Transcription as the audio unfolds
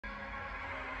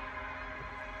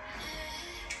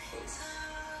Hey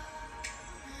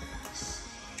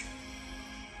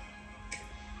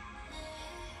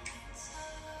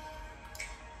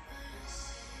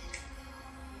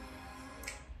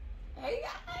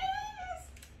guys,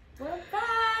 we're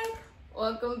back.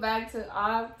 Welcome back to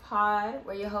our pod.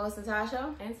 We're your hosts,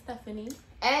 Natasha and Stephanie.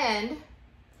 And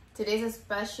today's a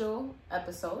special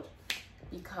episode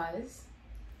because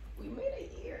we made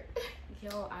a year.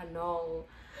 Yo, I know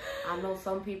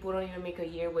some people don't even make a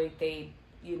year with their,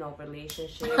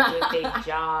 relationship, with their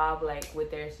job, like with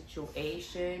their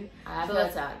situation. I feel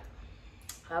sad.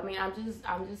 I mean, I'm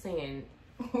just saying,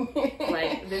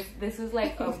 like this is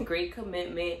like a great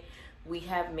commitment we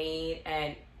have made,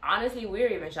 and honestly, we're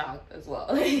even shocked as well.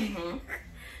 Mm-hmm.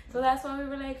 So that's why we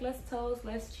were like, let's toast,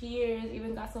 let's cheers.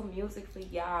 Even got some music for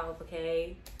y'all,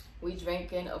 okay? We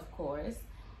drinking, of course.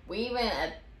 We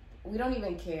don't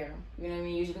even care. You know what I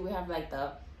mean? Usually we have like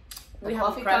the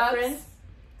coffee preference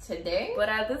today. But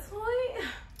at this point,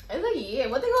 it's a year.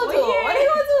 What they gonna do? What they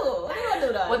gonna do? What they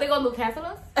gonna do? What they gonna do? Cancel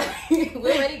us? We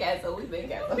already canceled. We've been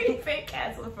canceled. We've been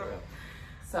canceled for real.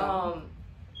 So,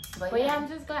 but yeah, I'm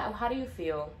just glad. How do you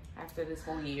feel after this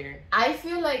whole year? I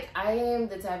feel like I am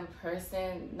the type of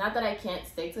person, not that I can't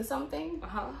stick to something,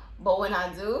 but when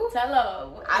I do, tell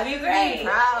them. I'll be great.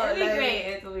 Proud. It'll be great.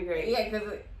 It'll be great. Yeah,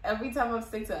 because every time I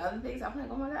stick to other things, I'm like,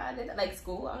 oh my God, I did that. Like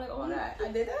school, I'm like, oh my God,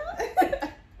 I did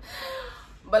that.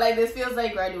 But like this feels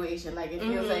like graduation. Like it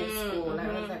feels like school. Like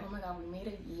I was like, oh my God, we made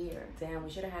a year. Damn, we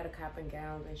should have had a cap and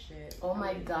gown and shit. Oh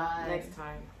my God.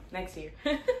 Next year.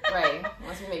 Right.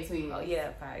 Once we make 2 years. Oh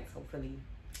yeah, facts. Hopefully,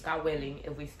 God willing,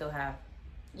 if we still have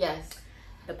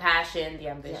the passion, the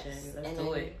ambition, let's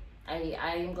do it.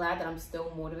 I am glad that I'm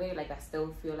still motivated. Like I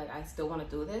still feel like I still want to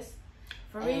do this.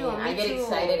 For real, I get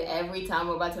excited every time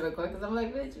we're about to record because I'm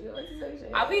like, bitch, we want to say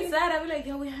shit. I'll be sad. I'll be like,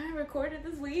 yo, we haven't recorded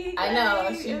this week. I know.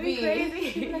 Like, She'd be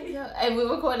crazy. Like, yo. And we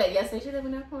recorded yesterday. She's like, we're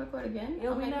not going to record again.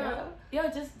 Yo, I'm like, yo,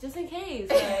 just in case.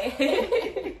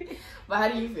 Like. But how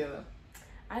do you feel?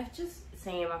 I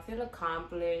feel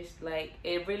accomplished. Like,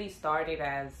 it really started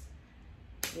as,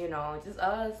 just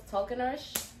us talking our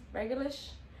regular-ish.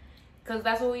 Because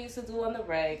that's what we used to do on the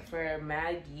reg for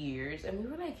mad years. And we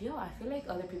were like, yo, I feel like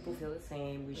other people feel the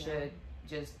same. We should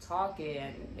just talk it.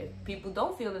 And if people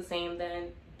don't feel the same,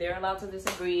 then they're allowed to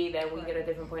disagree. Then we get a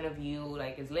different point of view.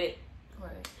 Like, it's lit.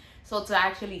 Right. So to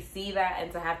actually see that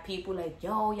and to have people like,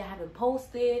 yo, you haven't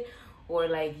posted. Or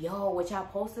like, yo, what y'all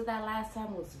posted that last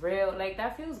time was real. Like,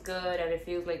 that feels good. And it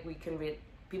feels like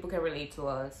people can relate to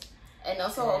us. And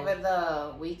also over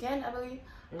the weekend, I believe,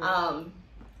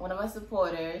 one of our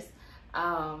supporters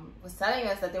was telling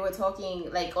us that they were talking,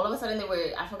 like all of a sudden they were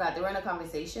in a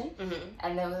conversation,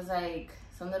 and there was like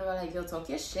something about like, yo, talk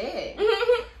your shit.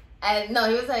 And no,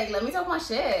 he was like, let me talk my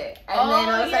shit. And then all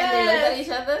of a sudden they looked at each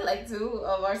other, like two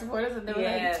of our supporters, and they were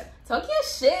like, talk your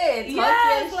shit,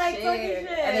 talk your shit.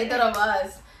 And they thought of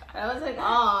us. And I was like,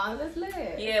 aw, that's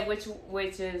lit. Yeah,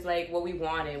 which is like what we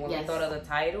wanted when we thought of the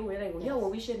title. We were like, yo, well,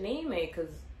 we should name it, because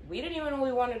we didn't even know what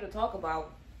we wanted to talk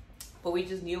about, but we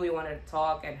just knew we wanted to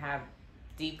talk and have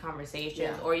deep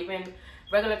conversations, or even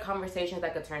regular conversations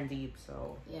that could turn deep.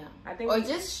 So I think, or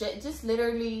just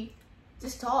literally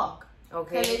just talk.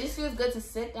 Okay, because it just feels good to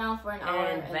sit down for an hour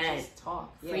and just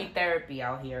talk. Free therapy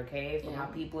out here, okay, from our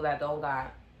people that don't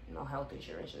got no health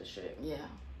insurance and shit. Yeah,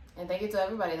 and thank you to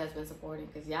everybody that's been supporting,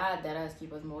 because that does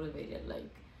keep us motivated. Like,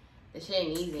 the shit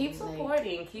ain't easy. Keep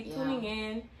supporting, keep tuning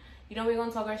in. We're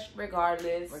gonna talk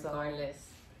regardless.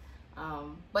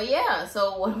 But yeah,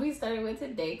 so what we started with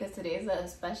today, because today is a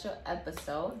special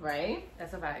episode, right?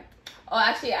 That's a fact. Oh,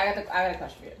 actually, I got a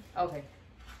question for you. Okay.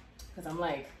 Because I'm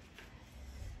like,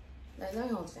 let me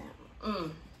hold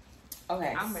down.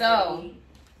 Okay, I'm so ready.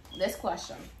 This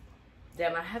question.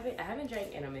 Damn, I haven't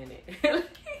drank in a minute.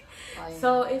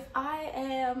 So if I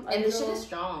am, and this shit is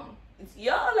strong.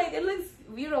 Yo, like it looks,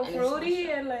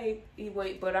 fruity and like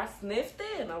but I sniffed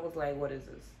it and I was like, what is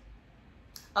this?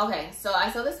 Okay, so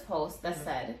I saw this post that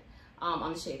said,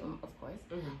 on the Shade Room, of course,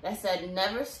 that said,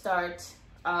 never start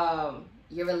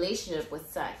your relationship with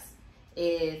sex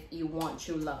if you want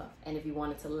true love and if you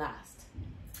want it to last.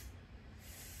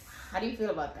 How do you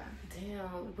feel about that?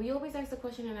 Damn, we always ask the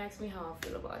question and ask me how I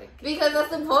feel about it. Because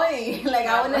that's the point. Like,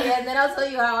 I want to, and then I'll tell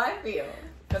you how I feel.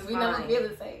 Because we never feel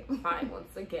the same. Fine,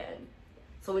 once again.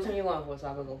 So which one you going for, so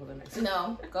I can go for the next one?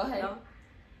 No, go ahead.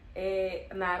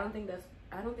 No? Nah, I don't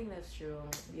think that's true.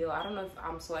 Yo, I don't know if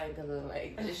I'm sweating because of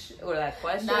like this or that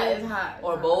question. It's hot.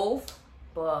 Or both.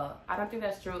 But I don't think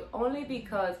that's true. Only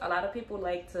because a lot of people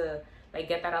like to like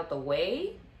get that out the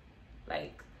way.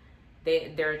 Like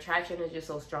their attraction is just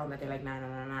so strong that they're like, nah.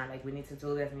 Like, we need to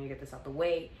do this and you get this out the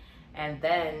way. And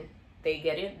then they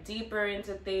get it deeper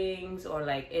into things, or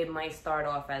like it might start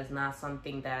off as not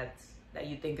something that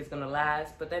you think is gonna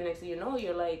last, but then next thing you know,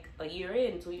 you're like a year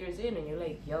in, 2 years in, and you're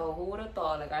like, yo, who would have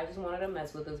thought? Like, I just wanted to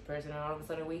mess with this person, and all of a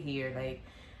sudden we're here. Like,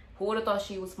 who would have thought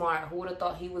she was smart? Who would have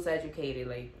thought he was educated?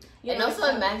 Like, and also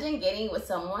imagine getting with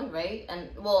someone, right? And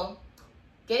well,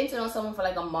 getting to know someone for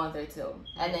like a month or two,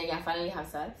 and then you finally have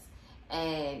sex,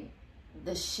 and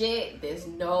the shit, there's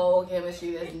no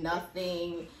chemistry, there's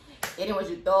nothing. It ain't what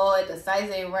you thought, the size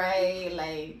ain't right,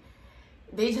 like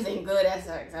they just ain't good at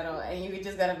sex at all, and you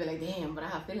just gotta be like, damn, but I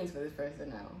have feelings for this person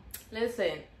now.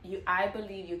 Listen, I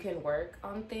believe you can work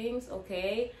on things,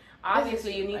 okay?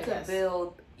 Obviously, you need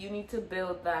to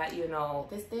build that, you know,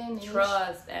 this day and age,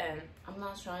 trust, and I'm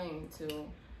not trying to.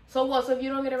 So what? So if you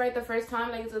don't get it right the first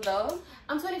time, like, it's a dub?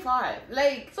 I'm 25.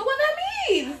 Like, so what that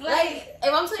means? Like,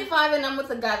 if I'm 25 and I'm with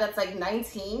a guy that's like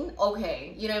 19,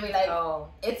 okay, you know what I mean? Like,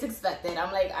 it's expected.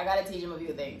 I'm like, I gotta teach him a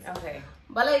few things. Okay.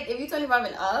 But like, if you're 25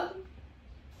 and up,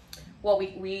 well, we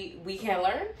can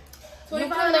learn. You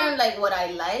can learn like what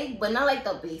I like, but not like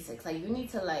the basics. Like, you need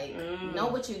to like know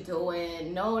what you're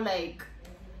doing, know what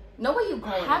you're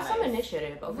going. Have some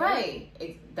initiative, okay?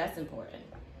 Right? That's important.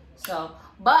 So,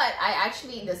 but I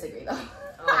actually disagree though.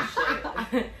 Oh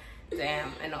shit!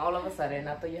 Damn! And all of a sudden,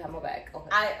 I thought you had my back. Okay.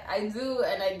 I do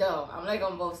and I don't. I'm like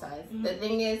on both sides. Mm-hmm. The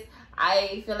thing is,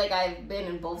 I feel like I've been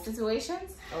in both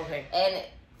situations. Okay. And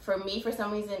for me, for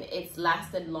some reason, it's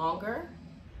lasted longer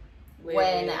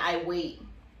when I wait.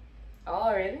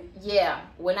 Oh, really? Yeah.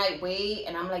 When I wait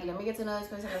and I'm like, let me get to know this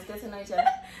person, let's get to know each other.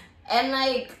 And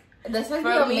like, the sex be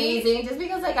amazing just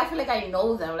because like I feel like I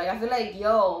know them. Like I feel like,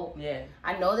 yo, yeah,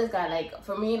 I know this guy. Like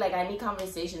for me, like I need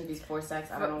conversations before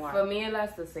sex. I don't know why. For me, it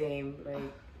lasts the same. Like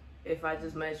if I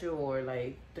just met you or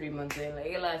like 3 months in, like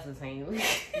it lasts the same.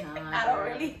 Nah, I don't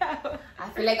really have. I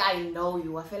feel like I know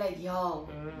you. I feel like, yo,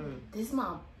 this is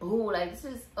my boo. Like this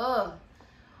is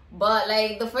But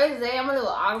like the first day, I'm a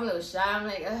little shy. I'm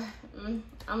like,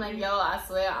 I'm like, yo, I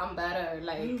swear I'm better.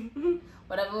 Like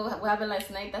whatever happened last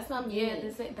night, that's not me. Yeah,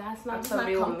 that's not the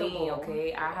real me.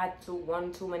 Okay, I had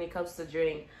one too many cups to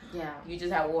drink. Yeah, you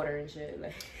just had water and shit.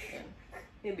 Like, yeah.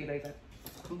 It'd be like that.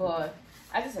 But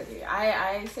I disagree.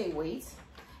 I say wait.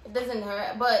 It doesn't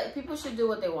hurt, but people should do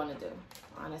what they want to do.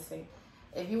 Honestly.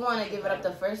 If you want to give it up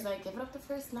the first night, give it up the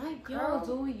first night, girl.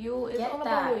 Yo, do you. It's all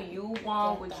about what you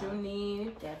want, what you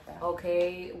need. Get that.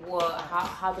 Okay,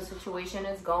 how the situation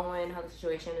is going, how the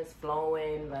situation is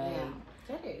flowing. Like,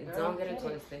 get it, girl. Don't get it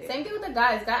twisted. Same thing with the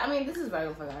guys. I mean, this is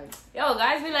regular for guys. Yo,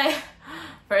 guys be like,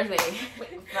 first day.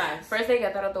 Facts. First day,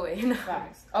 get that out the way.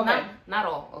 Facts. Okay. Not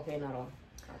all. Okay, not all.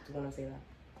 I just want to say that.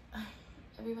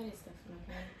 Everybody's different,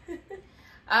 okay?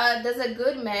 Does a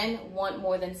good man want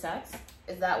more than sex?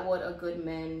 Is that what a good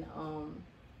man,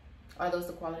 are those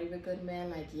the quality of a good man?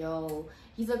 Like, yo,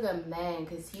 he's a good man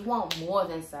because he want more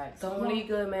than sex. The only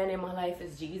good man in my life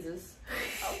is Jesus.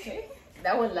 Okay.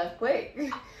 That one left quick.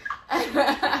 This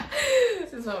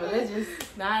is so religious.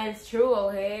 Nah, it's true,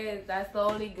 okay? That's the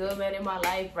only good man in my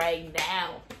life right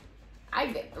now. I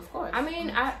get, of course. I mean,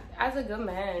 as a good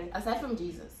man. Aside from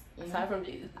Jesus. Aside from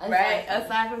Jesus. Right?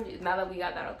 Aside from Jesus. Now that we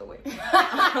got that out the way.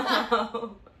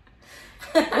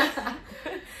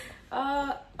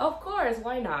 Of course,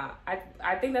 why not?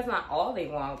 I think that's not all they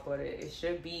want, but it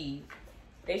should be.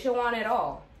 They should want it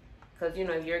all, because you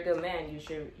know, if you're a good man, you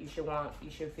should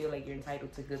feel like you're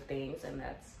entitled to good things, and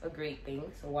that's a great thing.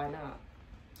 So why not?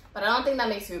 But I don't think that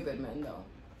makes you a good man, though.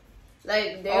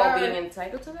 Like being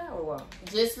entitled to that, or what?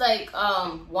 Just like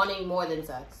wanting more than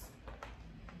sex.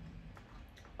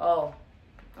 Oh,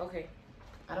 okay.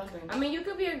 I don't think. I mean, you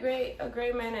could be a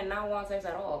great man and not want sex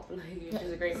at all. Like, you're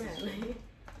just a great man.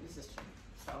 This is true.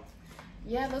 So,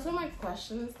 yeah, those are my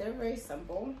questions. They're very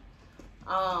simple.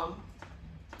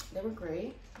 They were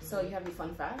great. So you have your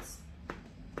fun facts.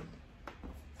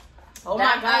 Oh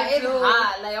my God, it's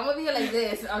hot. Like I'm gonna be like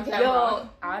this. Okay. Yo,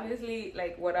 honestly,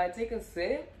 like when I take a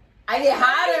sip, I get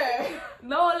hotter.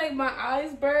 No, like my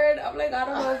eyes burn. I'm like, I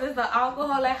don't know if it's the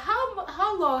alcohol. Like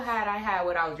how long had I had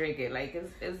without drinking? Like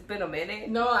it's been a minute.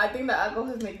 No, I think the alcohol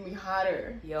is making me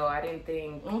hotter. Yo, I didn't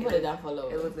think I'm gonna put it down for a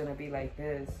little. It was gonna be like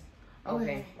this.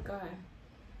 Okay. Go ahead.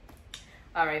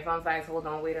 All right, fun facts. Hold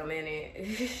on, wait a minute.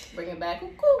 Bring it back.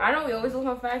 I know we always do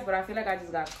fun facts, but I feel like I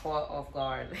just got caught off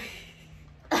guard.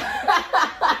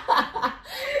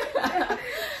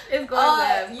 It's going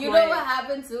left. You know what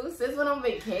happened too? Sis went on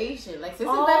vacation. Like sis is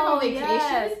back on vacation.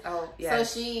 Yes. Oh,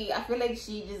 yes. So I feel like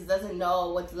she just doesn't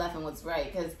know what's left and what's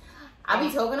right. Cause I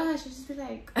be talking to her, she just be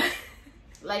like,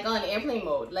 like on airplane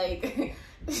mode. Like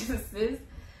sis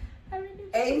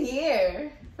ain't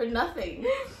here for nothing.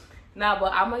 Nah,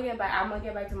 but I'm gonna get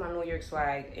back to my New York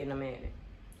swag in a minute.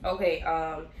 Okay,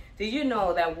 did you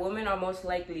know that women are most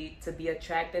likely to be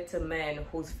attracted to men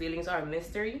whose feelings are a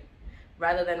mystery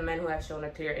rather than men who have shown a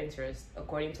clear interest,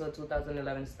 according to a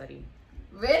 2011 study?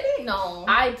 Really? No.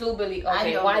 I do believe.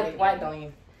 Okay, why don't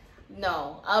you?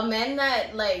 No, a man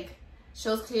that like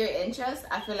shows clear interest,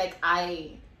 I feel like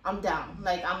I'm down.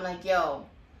 Like I'm like, yo,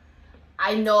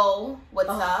 I know what's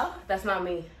up. That's not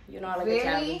me. You know, I like Really? a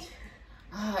challenge.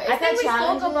 I think we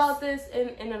spoke about this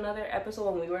in another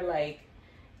episode when we were like,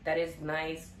 that is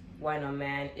nice when a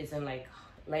man isn't like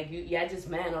you, yeah, just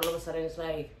man. All of a sudden it's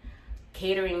like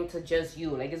catering to just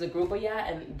you. Like it's a group of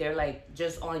and they're like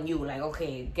just on you. Like,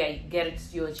 okay, get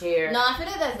you a chair. No, I feel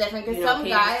like that's different because some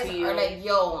guys are like,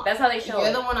 yo, that's how they show.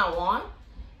 You're the one I want.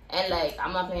 And like,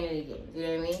 I'm not playing any games, you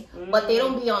know what I mean? Mm-hmm. But they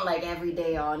don't be on like every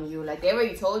day on you. Like they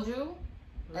already told you,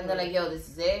 and they're like, yo, this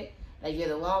is it. Like you're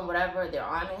the one, whatever. They're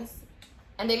honest.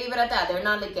 And they leave it at that. They're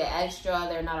not like an extra.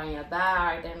 They're not on your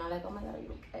back. They're not like, oh my god, are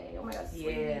you okay? Oh my god, sweetie.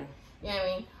 Yeah. You know what I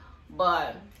mean?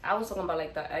 But I was talking about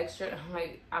like the extra. I'm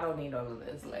like, I don't need all of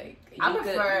this. Like you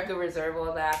could reserve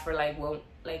all that for like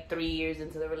 3 years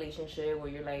into the relationship where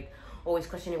you're like always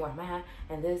questioning where I'm at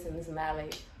and this and that.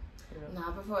 Like, you know. No,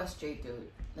 I prefer a straight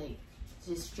dude. Like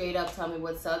just straight up tell me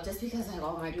what's up. Just because like,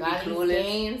 oh my god, these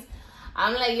games.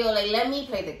 I'm like, yo, like let me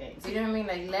play the games. You know what I mean?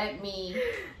 Like let me.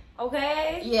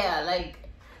 Okay. Yeah, like.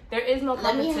 There is no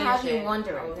competition. Let me have you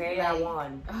wondering. Okay, like, I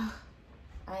won.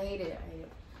 I hate it.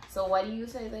 So why do you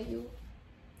say that you?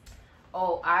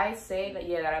 Oh, I say that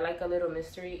that I like a little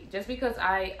mystery. Just because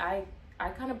I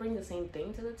kind of bring the same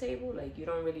thing to the table. Like you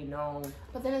don't really know.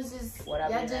 But then it's just what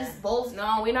I just both.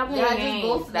 No, we're not playing games.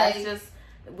 Both, that's like, just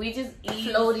we just ease,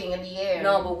 floating in the air.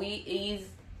 No, but we ease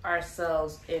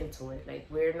ourselves into it. Like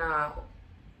we're not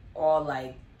all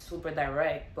like super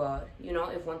direct. But you know,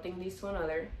 if one thing leads to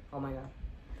another, oh my god.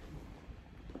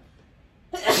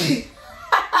 Getting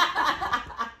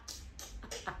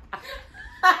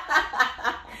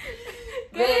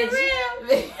real.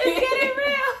 It's getting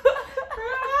real.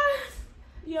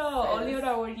 Yo, only on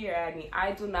our year, Annie.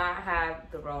 I do not have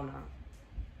the Rona.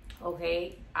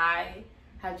 Okay? I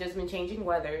have just been changing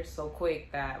weather so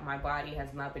quick that my body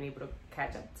has not been able to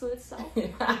catch up to itself.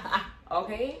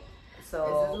 Okay?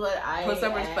 So this is what I put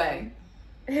some respect.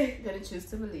 Gonna choose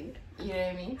to believe. You know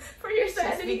what I mean? For your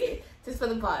sanity. Just for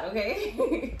the pod,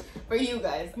 okay? For you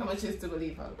guys, I'm gonna choose to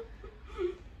believe her.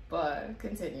 But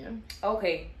continue.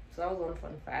 Okay, so that was one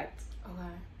fun fact.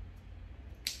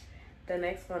 Okay. The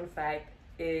next fun fact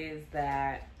is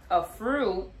that a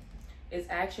fruit is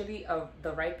actually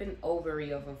the ripened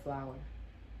ovary of a flower.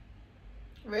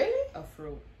 Really? A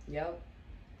fruit. Yep.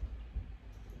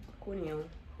 Who knew?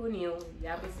 Who knew?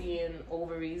 Y'all be seeing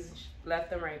ovaries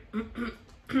left and right.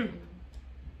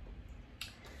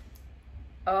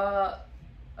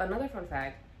 Another fun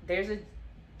fact. There's a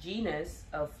genus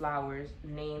of flowers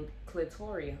named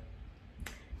Clitoria.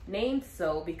 Named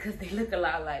so because they look a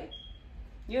lot like,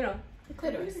 you know, the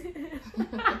clitoris.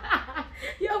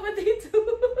 Yo, but they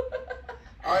do.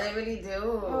 Oh, they really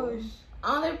do.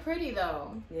 Oh, they're pretty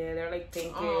though. Yeah, they're like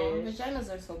pinkish.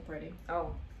 Vaginas are so pretty.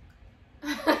 Oh.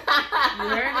 You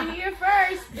heard it here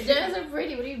first. Vaginas are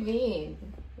pretty. What do you mean?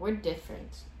 We're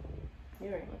different.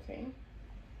 You're right. Okay.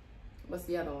 What's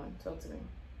the other one? Talk to me.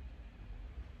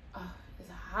 It's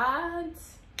hot.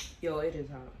 Yo, it is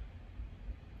hot.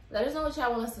 Let us know what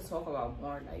y'all want us to talk about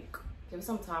more. Like, give us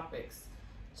some topics.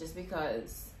 Just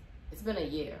because it's been a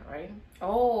year, right?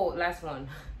 Oh, last one.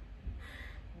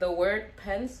 The word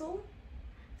pencil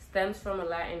stems from a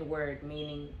Latin word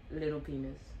meaning little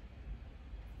penis.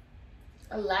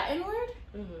 A Latin word?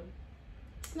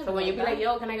 Mm-hmm. So when you be like,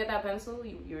 yo, can I get that pencil?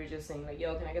 You were just saying like,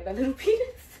 yo, can I get that little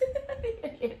penis?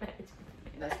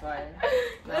 That's fire.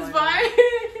 That's fire.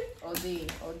 OD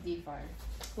fire.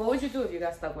 What would you do if you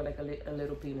got stuck with like a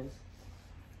little penis?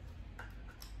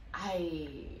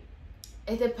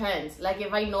 It depends. Like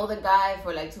if I know the guy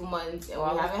for like 2 months and we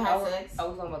haven't had sex. I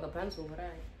was talking about the pencil, but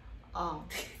Oh.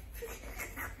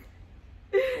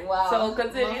 Wow. So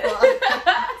continue.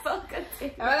 So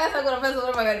continue. If I got stuck with a pencil,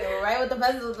 what am I gonna do? Right with the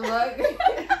pencil, what the fuck?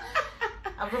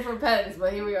 I prefer pens,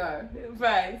 but here we are.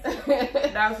 Right.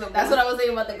 That's what I was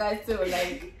saying about the guys too.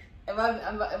 Like, if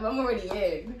I'm already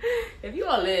in, if you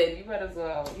all in, you better as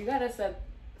well. You gotta set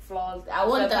flaws. I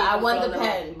want the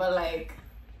pen, but like,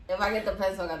 if I get the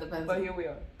pencil, I got the pencil. But here we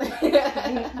are.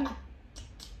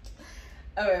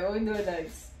 All right, what we doing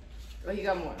next? Well, you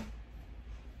got more.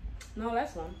 No,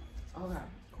 that's one. Okay.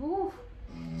 Whew.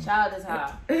 Child is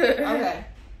hot. Okay.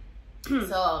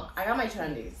 So I got my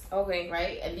trendies. Okay.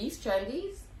 Right? And these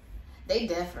trendies, they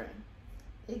different.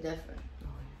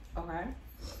 Okay.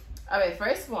 Alright,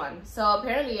 first one. So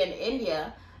apparently in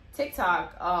India,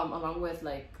 TikTok, along with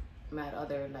like mad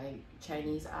other like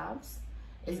Chinese apps,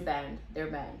 is banned. They're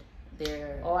banned.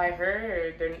 They're Oh, I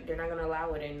heard they're not gonna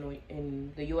allow it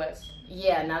in the U.S.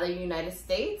 Yeah, now the United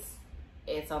States,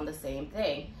 it's on the same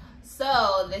thing.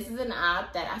 So this is an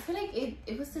app that I feel like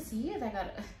it was this year that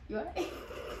got you alright?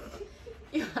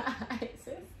 You alright,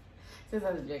 sis? Since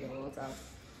I was drinking a long time.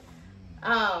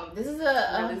 This is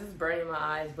this is burning my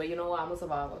eyes, but you know what? I'm a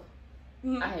survivor.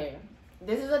 I hear you.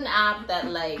 This is an app that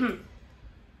like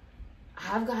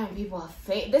I've gotten people a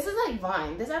fame. This is like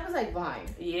Vine. This app is like Vine.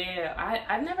 Yeah,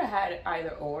 I've never had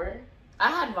either or. I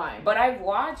had Vine, but I've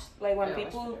watched like when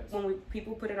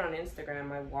people put it on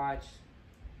Instagram. I watched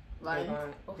Vine.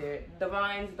 The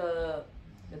Vines, the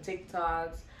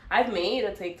TikToks. I've made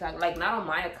a TikTok, like not on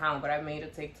my account, but I made a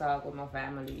TikTok with my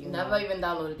family. Never even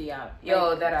downloaded the app. Yo,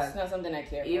 like, that it's not something I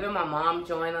care. Even my mom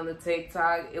joined on the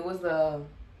TikTok. It was the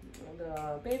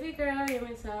baby girl, give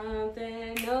me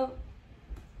something. Nope.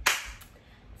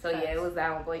 So yeah, it was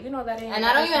that one. But you know that ain't. And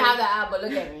I don't even have the app, but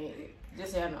look at me.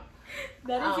 Just so you know.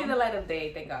 That didn't see the light of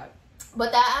day, thank God.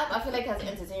 But that app, I feel like, has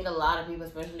entertained a lot of people,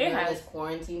 especially during this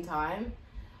quarantine time.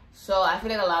 So I feel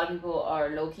like a lot of people are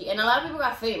low key, and a lot of people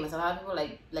got famous. A lot of people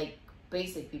like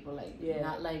basic people, like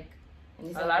not like.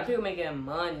 A lot of people making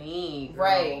money, girl.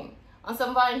 Right, on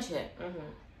some Vine shit. Mm-hmm.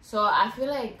 So I feel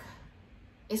like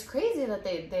it's crazy that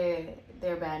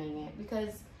they're banning it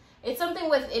because it's something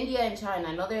with India and China.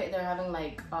 I know they're having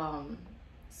like some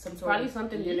sort probably of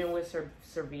something dealing with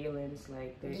surveillance,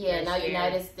 like now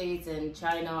United States and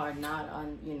China are not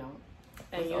on,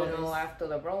 and after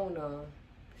the Rona,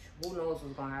 who knows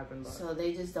what's gonna happen. But. So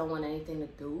they just don't want anything to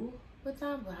do with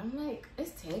that. But I'm like,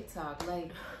 it's TikTok,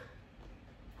 like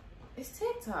it's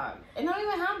TikTok, and I don't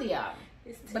even have the app.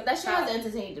 But that shit was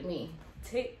entertaining to me.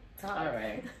 TikTok, all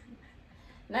right,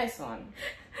 nice one.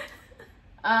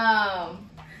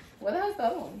 What the hell's the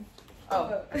other one?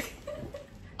 Oh.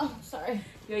 Oh, sorry.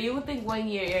 Yo, you would think 1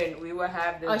 year in we would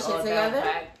have this all together?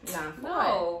 Nah.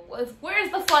 No. Where's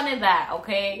the fun in that,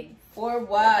 okay? For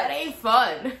what? That ain't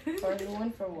fun. For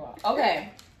doing for what?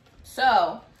 Okay.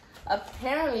 So,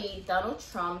 apparently Donald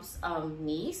Trump's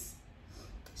niece,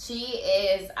 she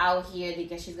is out here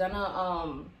because she's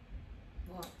gonna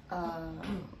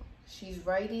she's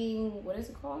writing, what is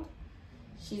it called?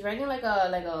 She's writing like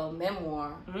a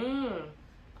memoir.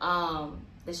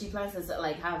 That she plans to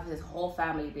like have his whole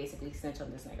family basically snitch on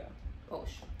this nigga. Oh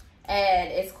shit.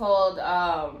 And it's called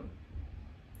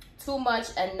Too Much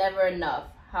and Never Enough: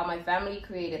 How My Family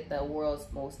Created the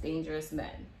World's Most Dangerous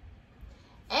Men.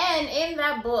 And in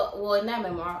that book, well, in that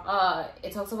memoir,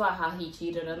 it talks about how he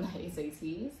cheated on the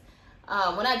SATs.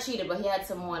 Well, not cheated, but he had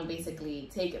someone basically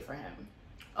take it for him.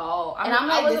 Oh, I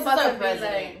was about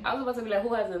to be like,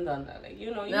 who hasn't done that? Like,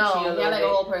 you no, he had like a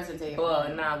whole person take it. Well,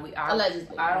 nah,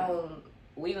 allegedly.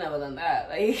 We never done that.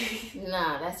 Like,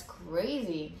 nah, that's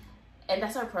crazy, and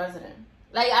that's our president.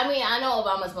 Like, I mean, I know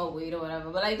Obama smoked weed or whatever,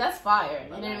 but like, that's fire. You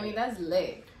know what I mean? That's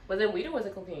lit. Was it weed or was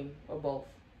it cocaine or both?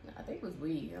 I think it was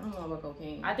weed. I don't know about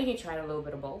cocaine. I think he tried a little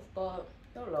bit of both, but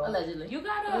don't know. Allegedly, you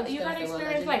gotta experience.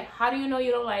 Allegedly. Like, how do you know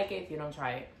you don't like it if you don't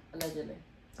try it? Allegedly.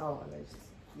 Oh, allegedly.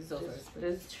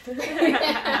 This is true.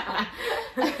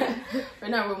 We're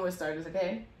not rumor starters,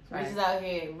 okay? Right. We're just out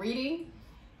here reading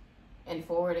and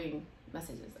forwarding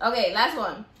messages. Okay, last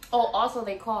one. Oh, also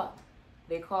they caught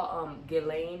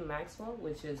Ghislaine Maxwell,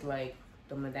 which is like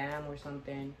the madame or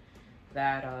something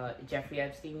that Jeffrey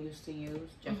Epstein used to use.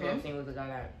 Jeffrey Epstein was the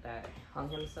guy that hung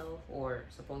himself, or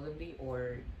supposedly,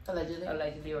 or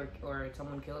allegedly, or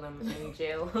someone killed him in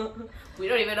jail. We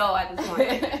don't even know at this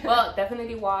point. Well,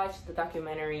 definitely watch the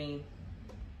documentary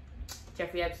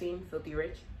Jeffrey Epstein, Filthy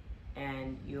Rich,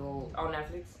 and on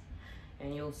Netflix,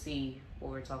 and you'll see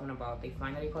what we're talking about. They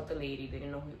finally caught the lady. They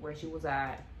didn't know where she was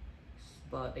at,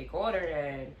 but they caught her,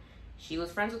 and she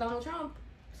was friends with Donald Trump.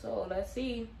 So let's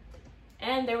see.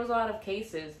 And there was a lot of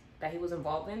cases that he was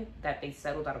involved in that they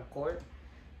settled out of court.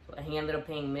 So he ended up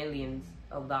paying millions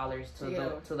of dollars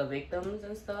to the victims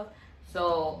and stuff.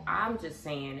 So I'm just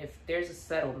saying, if there's a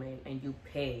settlement and you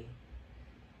pay,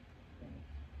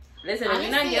 listen, honestly,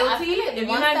 if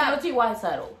you're not guilty, why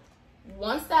settle?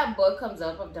 Once that book comes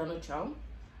up of Donald Trump,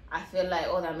 I feel like,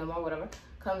 that memoir, whatever,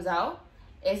 comes out,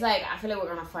 it's like, I feel like we're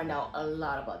gonna find out a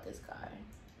lot about this guy.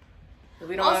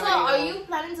 Also, are you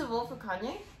planning to vote for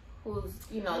Kanye? Who's,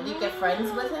 you get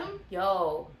friends with him?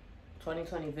 Yo,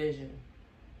 2020 vision.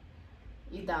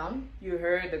 You down? You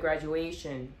heard the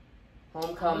graduation,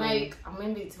 homecoming. I'm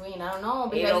in between. I don't know.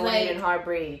 Because and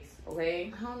heartbreaks,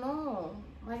 okay? I don't know.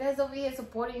 My guy's over here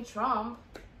supporting Trump.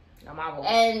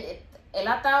 And él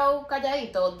ha estado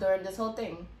calladito during this whole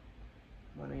thing.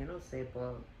 Bueno, yo no sé,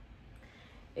 but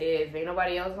If ain't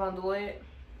nobody else gonna do it,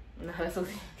 no, that's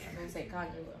okay. I'm gonna say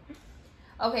Kanye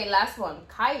will. Okay, last one.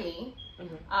 Kylie.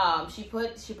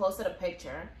 She posted a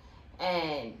picture,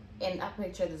 and in that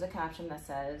picture there's a caption that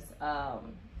says,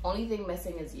 "Only thing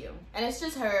missing is you," and it's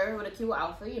just her with a cute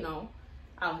outfit, you know,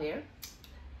 out here.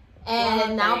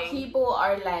 And now people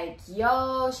are like,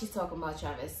 "Yo, she's talking about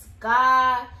Travis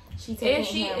Scott. She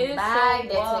taking him back.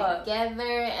 They're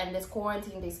together, and this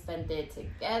quarantine they spent it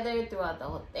together throughout the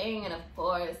whole thing." And of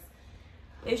course,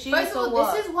 first of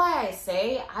all, this is why I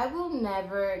say I will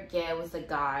never get with a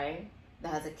guy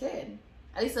that has a kid,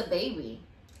 at least a baby.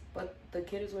 But the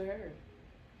kid is with her.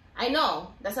 I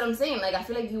know. That's what I'm saying. Like, I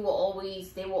feel like they will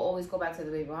always go back to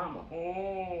the baby mama.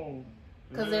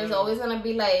 Because there's always going to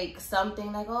be, like,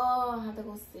 something like, oh, I have to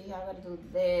go see, I got to do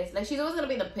this. Like, she's always going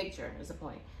to be the picture, is the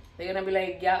point. They're going to be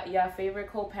like, yeah, favorite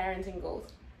co-parenting goals.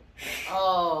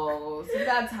 Oh, so you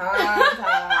got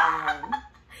time.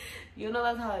 You know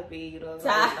that's how it be. You know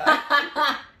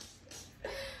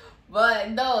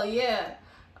But, no, yeah.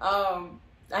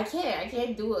 I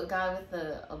can't do a guy with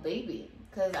a baby.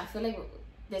 Because I feel like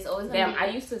there's always going to be... I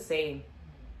used to say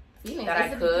feelings that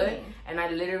I could, and I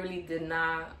literally did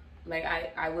not... Like,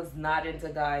 I was not into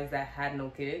guys that had no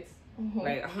kids.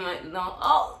 Like, I'm like, no,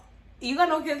 oh, you got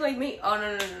no kids like me?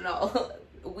 Oh, no.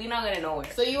 We not gonna know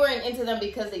it. So you weren't into them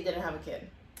because they didn't have a kid?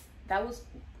 That was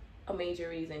a major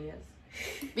reason, yes.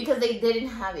 Because they didn't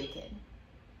have a kid.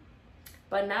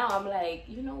 But now I'm like,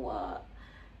 you know what?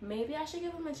 Maybe I should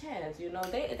give them a chance. You know,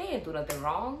 they didn't do nothing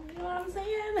wrong. You know what I'm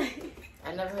saying?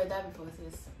 I never heard that before,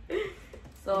 sis.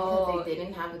 So because they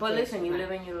didn't have a kid. But listen, you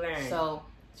live and you learn. So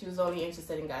she was only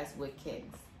interested in guys with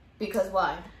kids. Because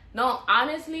why? No,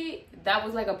 honestly, that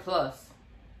was like a plus.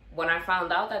 When I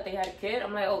found out that they had a kid,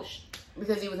 I'm like, oh,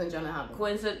 because he was in Jonah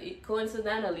Hamilton.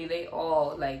 Coincidentally, they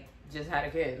all, like, just had a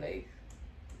kid. Like,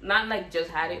 not, like, just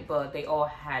had it, but they all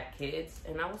had kids.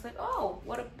 And I was like, oh,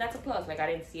 that's a plus. Like, I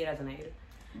didn't see it as a negative.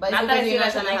 But not that you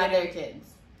guys gonna have their kids.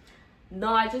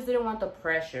 No, I just didn't want the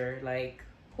pressure. Like,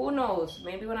 who knows?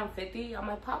 Maybe when I'm 50, I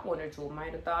might pop one or two.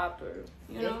 Might adopt or,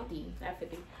 you know, at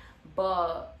 50.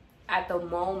 But at the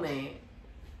moment,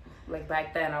 like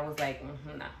back then, I was like,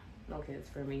 nah, no kids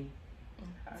for me.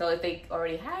 Okay. So if they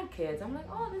already had kids, I'm like,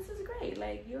 oh, this is great.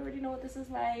 Like, you already know what this is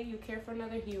like. You care for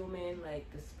another human. Like,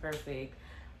 this is perfect.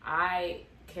 I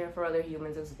care for other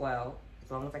humans as well,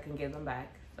 as long as I can give them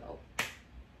back. So,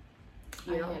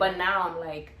 you know. But now I'm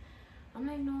like,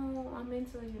 no, I'm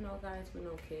into, you know, guys with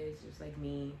no kids, just like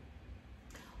me.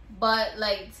 But,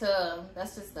 like,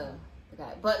 that's just the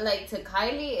guy. But, like, to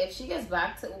Kylie, if she gets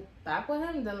back with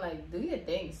him, then, like, do your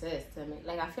thing, sis. To me,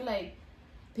 like, I feel like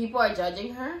people are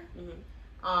judging her.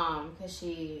 Because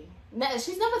she's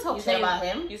never talked shit about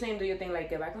him. You saying do your thing,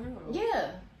 like, get back on him? Or?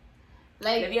 Yeah.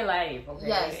 Like, live your life, okay?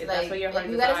 Yes, like, that's what your heart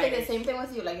you gotta take the same thing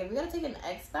with you. Like, if you gotta take an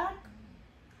ex back,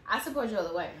 I support you all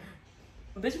the way.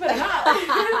 Bitch, you better not.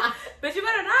 Bitch, you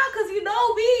better not, because you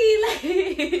know me. Like,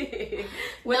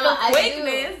 with the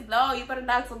quickness, no, you better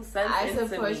knock some sense into me. I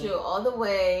support you all the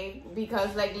way,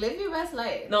 because, like, live your best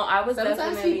life. No, I was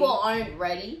sometimes people aren't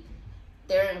ready.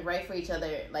 They're right for each other,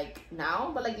 like,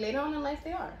 now, but, like, later on in life,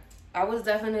 they are. I was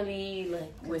definitely,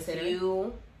 like, with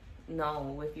you.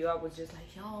 No, with you, I was just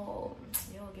like, yo,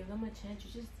 give them a chance.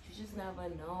 You just never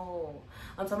know.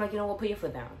 So I'm like, you know what, put your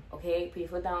foot down, okay? Put your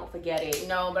foot down, forget it.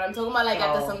 No, but I'm talking about, like,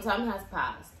 after some time has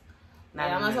passed.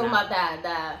 Like, I'm not talking about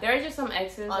that. There are just some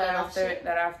exes that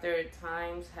after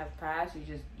times have passed,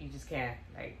 you just can't.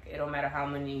 Like, it don't matter how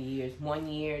many years, 1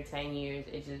 year, 10 years,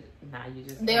 you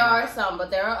just There are some, but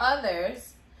there are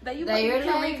others that you're like,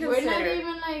 we're not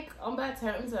even, like, on bad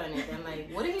terms or anything. Like,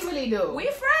 what did he really do? We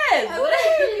friends. What did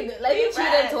he really do? Like, he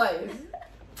cheated twice.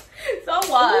 So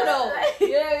what? You know what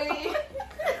I mean?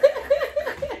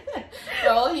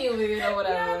 We're all human or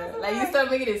whatever. Yeah, like, you start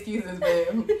making excuses,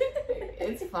 babe.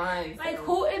 It's fine. Like,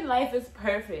 who in life is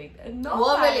perfect? No.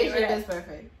 What relationship is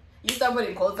perfect? You start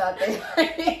putting quotes out there.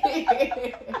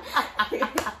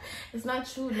 It's not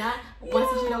true. Not once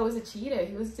a cheater, always a cheater.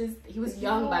 He was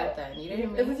young back then. You know what I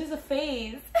mean? It was just a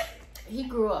phase. He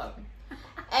grew up.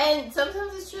 And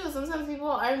sometimes it's true. Sometimes people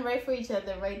aren't right for each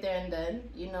other right there and then.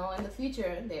 You know, in the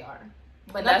future, they are.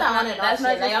 But not that on and off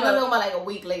shit. Like, I'm not talking about, like, a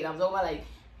week later. I'm talking about, like,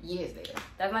 years later.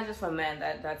 That's not just for men.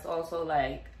 That's also,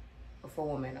 like, for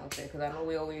women out there. Because I know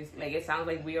we always, like, it sounds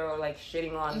like we are, like,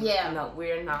 shitting on. Yeah. No,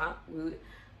 we're not.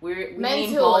 We men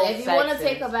too. If you want to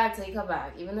take her back, take her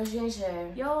back. Even though she ain't share.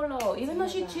 YOLO. Even though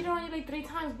she cheated on you like 3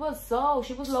 times, but so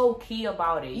she was low key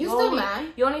about it. You still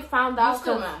mad? You only found out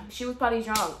because she was probably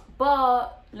drunk.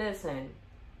 But listen,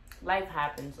 life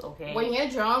happens, okay? When you're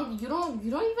drunk, you don't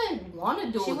even want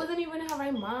to do it. She wasn't even in her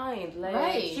right mind. Like,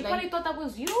 right. She probably thought that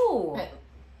was you.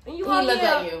 And he looked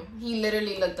like you. He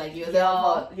literally looked like you.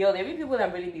 Yo, there be people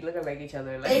that really be looking like each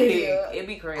other. Like, it'd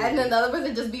be crazy. And then the other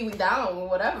person just be down or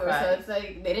whatever. Right. So it's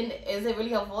like, they didn't. Is it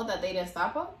really her fault that they didn't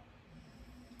stop her?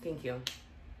 Thank you.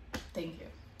 Thank you.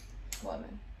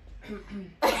 Woman.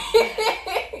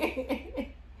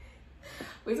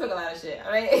 We took a lot of shit,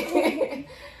 alright?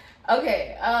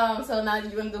 Okay, so now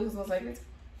you gonna do who's most likely to?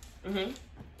 Okay,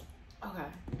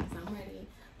 so I'm ready.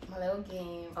 My little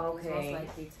game. Okay. Who's most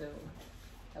likely to?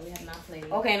 That we have not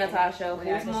played. Okay, Natasha.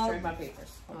 Wait, I just straight my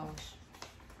papers. Oh,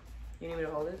 you need me to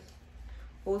hold this?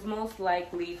 Who's most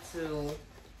likely to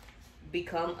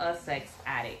become a sex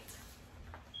addict?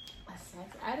 A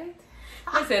sex addict?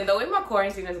 Listen, the way my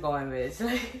quarantine is going, bitch.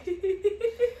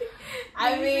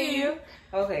 I mean,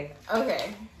 okay.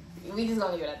 We just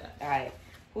gonna leave it at that. All right.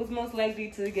 Who's most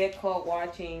likely to get caught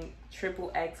watching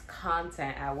XXX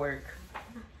content at work?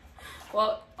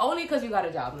 Well, only because you got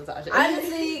a job, Natasha.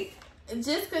 Honestly,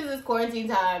 just because it's quarantine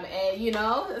time, and you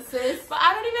know, sis. But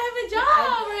I don't even have a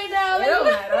job right now. It don't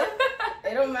matter.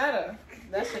 It don't matter.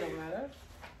 That shit don't matter.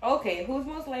 Okay, who's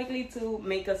most likely to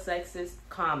make a sexist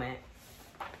comment?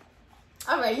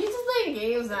 Alright, you just playing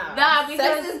games now. Nah,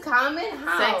 because sexist comment?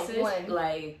 How? Sexist,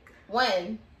 when?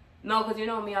 When? No, because you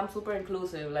know me, I'm super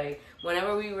inclusive. Like,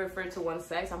 whenever we refer to one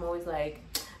sex, I'm always like,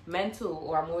 men too.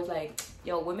 Or I'm always like,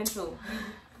 yo, women too.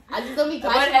 I just don't be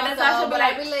catching myself, but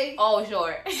I be like, oh,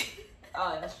 sure.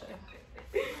 Oh, that's true.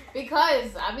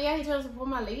 Because I be out here trying to support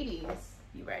my ladies.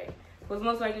 You're right. Who's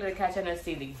most likely to catch an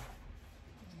STD?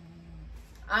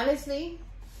 Honestly,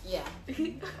 yeah. That's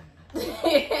how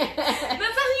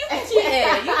you can cheat.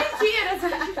 You can cheat.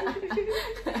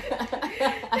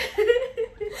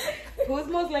 Who's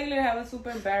most likely to have a super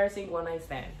embarrassing one-night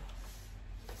stand?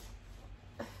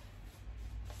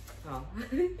 Oh.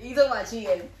 You talking about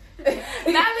cheating. Not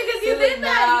because you did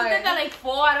that. You did that like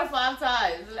 4 out of 5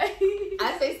 times.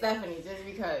 I say Stephanie just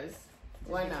because.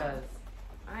 Why not?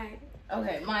 Alright.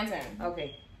 Okay, my turn.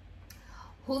 Okay.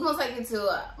 Who's most likely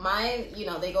to mine? You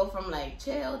know, they go from like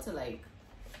chill to like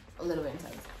a little bit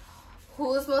intense.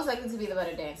 Who's most likely to be the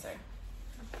better dancer?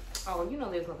 Oh, you know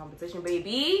there's no competition,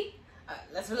 baby.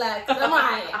 Let's relax. I'm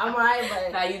alright,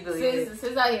 but how you doing?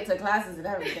 Since I get to classes and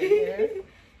everything. You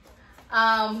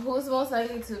know? Who's most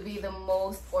likely to be the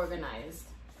most organized?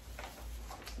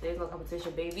 There's no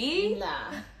competition, baby.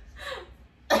 Nah.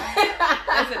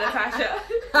 That's it, Natasha.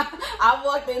 I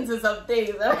walked into some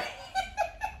things. Right?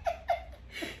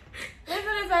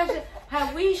 Listen, Natasha.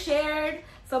 Have we shared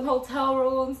some hotel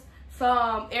rooms,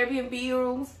 some Airbnb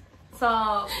rooms,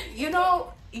 some, you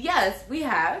know, yes, we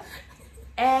have.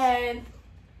 And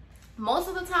most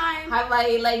of the time, have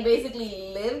I like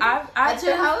basically lived at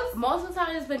your house? Most of the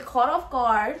time, it's been caught off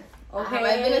guard. Okay,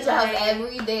 I've been at your house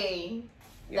every day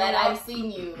that I've seen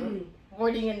you,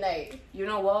 morning and night. You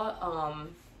know what?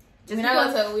 We're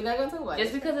not gonna talk about it.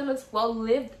 Just because it looks well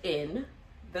lived in,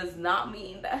 does not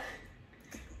mean that.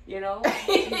 You know,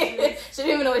 she didn't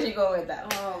even know where she's going with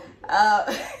that.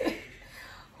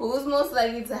 Who's most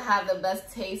likely to have the best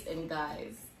taste in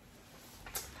guys?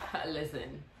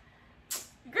 Listen,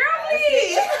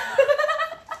 girlie.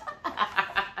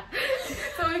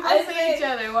 So we both say each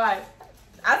other. Why?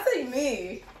 I say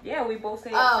me. Yeah, we both say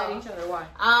each other. Why?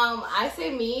 I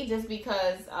say me just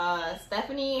because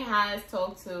Stephanie has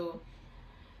talked to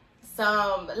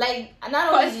some like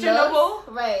not only questionable,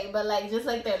 right, but like just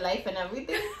like their life and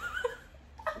everything.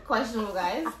 Questionable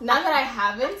guys. Not that I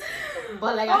haven't,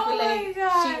 but like I feel like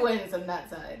she wins on that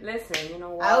side. Listen, you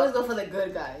know what? I always go for the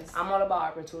good guys. I'm all about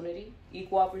opportunity,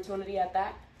 equal opportunity at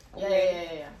that.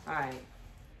 Okay? Yeah. All right.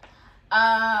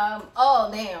 Oh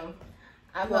damn.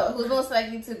 Who's most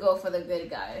likely to go for the good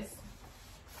guys?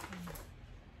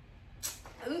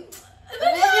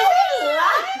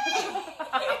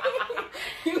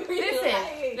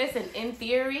 Listen. In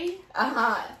theory.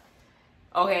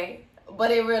 Okay.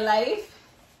 But in real life,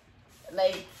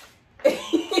 like,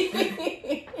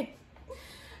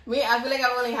 me, I feel like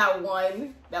I've only had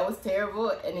one that was terrible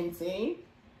and insane.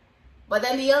 But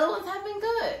then the other ones have been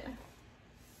good.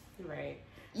 Right.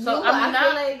 So I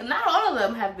mean, not all of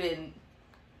them have been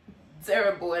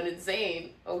terrible and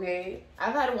insane. Okay.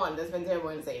 I've had one that's been terrible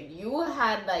and insane. You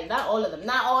had like not all of them.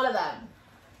 Not all of them.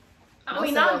 I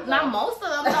mean, not most of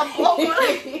them. Not both.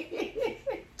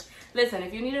 Listen,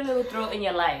 if you need a little thrill in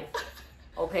your life,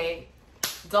 okay,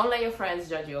 don't let your friends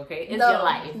judge you. Okay, it's your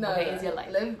life. It's your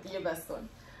life. Live your best one.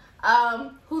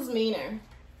 Who's meaner?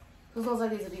 Who's most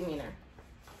likely to be meaner?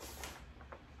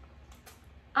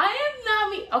 I am not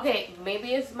mean. Okay,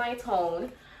 maybe it's my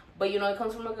tone, but you know it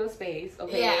comes from a good space.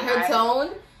 Okay. Yeah, her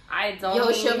tone. I don't.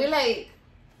 Yo, she'll be like,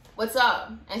 "What's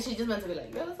up?" And she just meant to be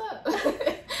like, "Yo, what's up?"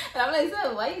 And I'm like,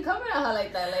 so why you coming at her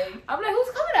like that? Like, I'm like, who's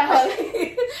coming at her?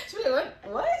 she be like,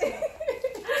 what?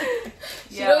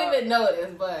 She don't even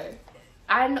notice, but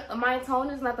my tone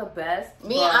is not the best.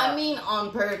 I mean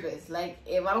on purpose. Like,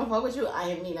 if I don't fuck with you,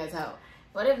 I mean as hell.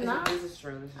 But if not, this is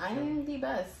true. I am the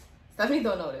best. Stephanie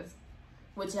don't notice,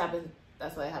 which happens.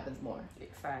 That's why it happens more.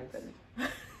 Exactly.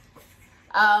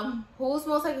 Who's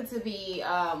most likely to be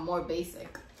more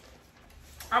basic?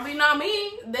 I mean, not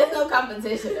me. There's no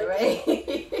competition, right?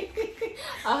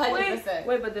 100%.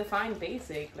 Wait, but define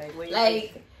basic. Like, what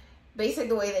basic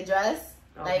the way they dress.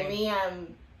 Okay. Like me,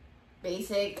 I'm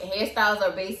basic. Hairstyles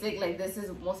are basic. Like, this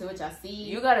is mostly what y'all see.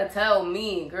 You gotta tell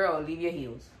me, girl, leave your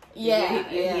heels. Yeah,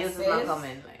 your heels is not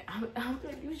coming. Like, I'm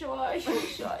like, you sure? Like,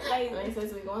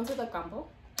 since we going to the campo.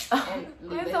 And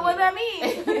so what that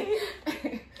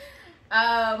mean?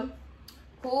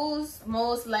 Who's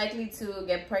most likely to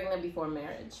get pregnant before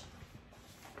marriage?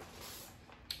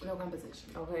 No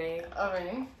competition. Okay.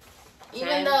 Alright.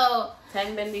 Even though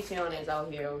 10 bendiciones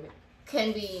out here. Okay.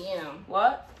 Can be, you know.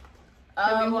 What?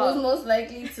 Who's most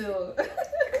likely to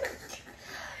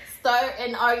start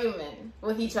an argument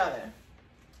with each other?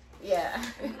 Yeah.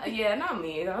 Yeah, not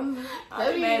me. I'm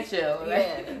mad chill.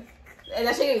 Like. Yeah. And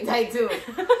that shit gonna be tight too.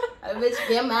 A bitch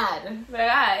get mad. But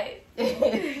alright.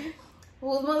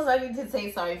 Who's most likely to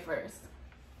say sorry first?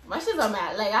 My shits are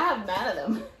mad. Like, I have mad at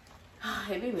them.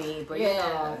 It be me, but you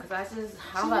know, because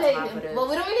I don't got time for this. But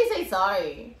we don't really say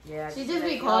sorry. Yeah. She just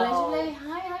be calling. She be like,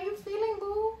 hi, how you feeling,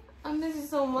 boo? I miss you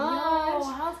so much. Yo,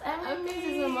 how's everything? I miss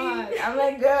you so much. I'm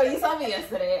like, girl, you saw me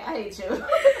yesterday. I hate you.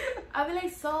 I be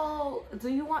like, so do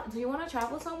you want to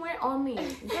travel somewhere? On me,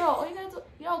 girl. All you gotta do,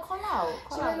 call out.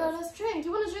 She's like, girl, let's drink.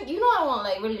 You wanna drink? You know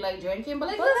I don't really like drinking, but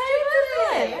like, let's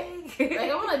drink today. Like,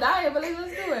 I wanna die, but like,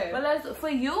 let's do it. But for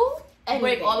you,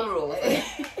 break all the rules.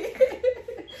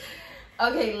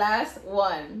 Okay, last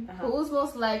one. Who's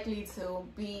most likely to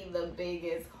be the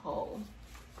biggest hoe?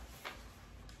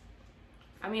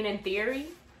 I mean, in theory.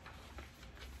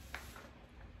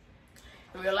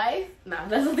 In real life? Nah,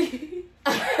 that's a theory.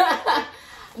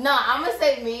 No, I'm gonna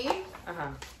say me.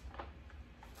 I'm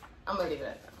gonna leave it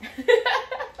at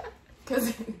that.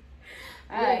 Cause,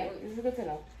 alright, it's good to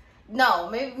know. No,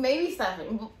 maybe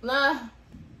Stephanie. Nah,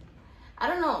 I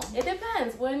don't know. It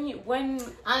depends when.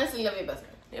 Honestly, you're your best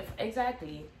friend.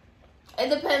 Exactly. It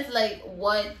depends, like,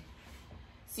 what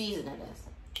season it is.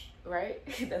 Right?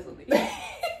 That's what it is.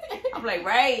 I'm like,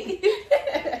 right.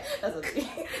 That's what it is.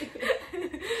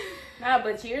 Nah,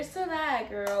 but cheers to that,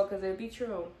 girl, because it'd be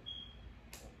true.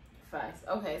 Facts.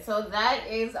 Okay, so that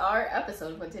is our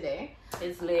episode for today.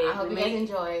 It's lit. I hope you guys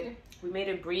enjoyed. We made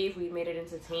it brief. We made it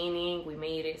entertaining. We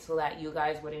made it so that you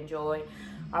guys would enjoy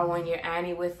our 1 year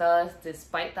Annie with us.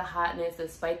 Despite the hotness,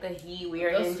 despite the heat, we are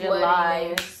in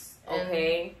July.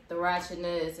 Okay. The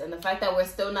ratchetness and the fact that we're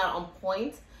still not on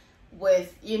point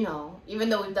with, even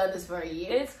though we've done this for a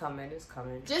year. It's coming. It's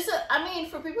coming. Just,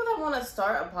 for people that want to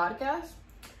start a podcast,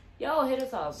 yo, hit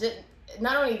us up.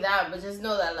 Not only that, but just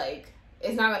know that, like,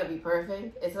 it's not going to be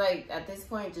perfect. It's like, at this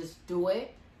point, just do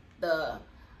it. The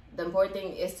important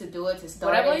thing is to do it, to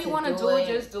start Whatever it. you want to do it,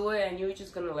 just do it, and you're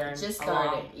just going to learn. Just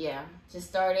start it. Yeah. Just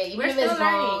start it. Even if it's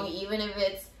wrong, even if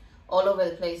it's all over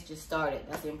the place, just start it.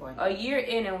 That's the important thing. A year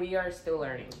in, and we are still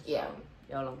learning. Yeah.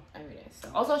 YOLO. Every day. So.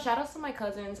 Also, shout out to my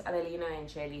cousins, Adelina and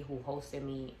Shelly, who hosted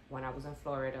me when I was in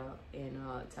Florida, in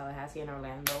Tallahassee and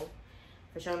Orlando,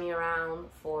 for showing me around,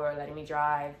 for letting me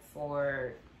drive,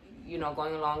 for,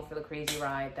 going along for the crazy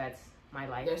ride. That's my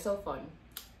life. They're so fun.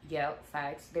 Yep,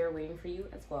 facts. They're waiting for you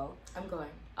as well. I'm going.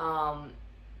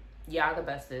 Yeah, the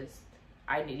bestest.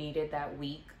 I needed that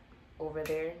week over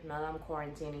there. Now that I'm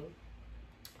quarantining.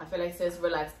 I feel like sis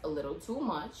relaxed a little too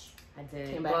much. I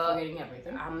did. Came back forgetting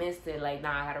everything. I missed it. Like,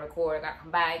 nah, I gotta record. I gotta come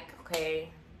back. Okay.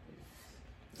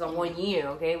 It's on 1 year.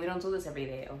 Okay. We don't do this every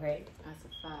day. Okay. That's a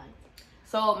fact.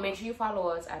 So make sure you follow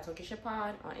us at Talking Shit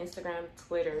Pod on Instagram,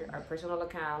 Twitter, our personal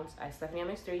accounts at Stephanie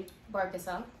MX3.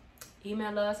 Barkasa.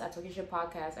 Email us at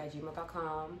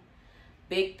talkingshitpodcast@gmail.com.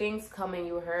 Big things coming,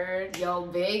 you heard. Yo,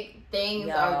 big things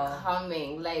are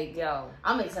coming. Like,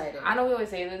 I'm excited. I know we always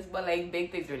say this, but like,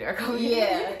 big things really are coming.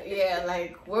 Yeah,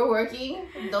 like, we're working.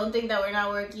 Don't think that we're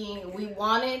not working. We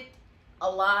wanted a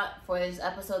lot for this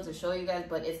episode to show you guys,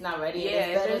 but it's not ready. Yeah,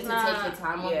 it's better to take your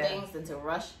time on things than to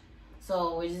rush.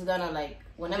 So we're just gonna, like,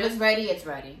 whenever it's ready, it's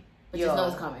ready. But just know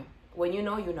it's coming. When you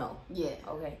know, you know. Yeah.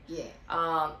 Okay. Yeah.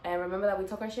 And remember that we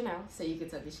talk our shit now. So you can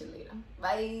talk your shit later.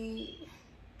 Bye.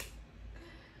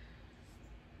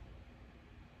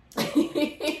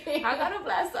 I gotta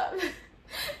blast up.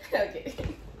 Okay.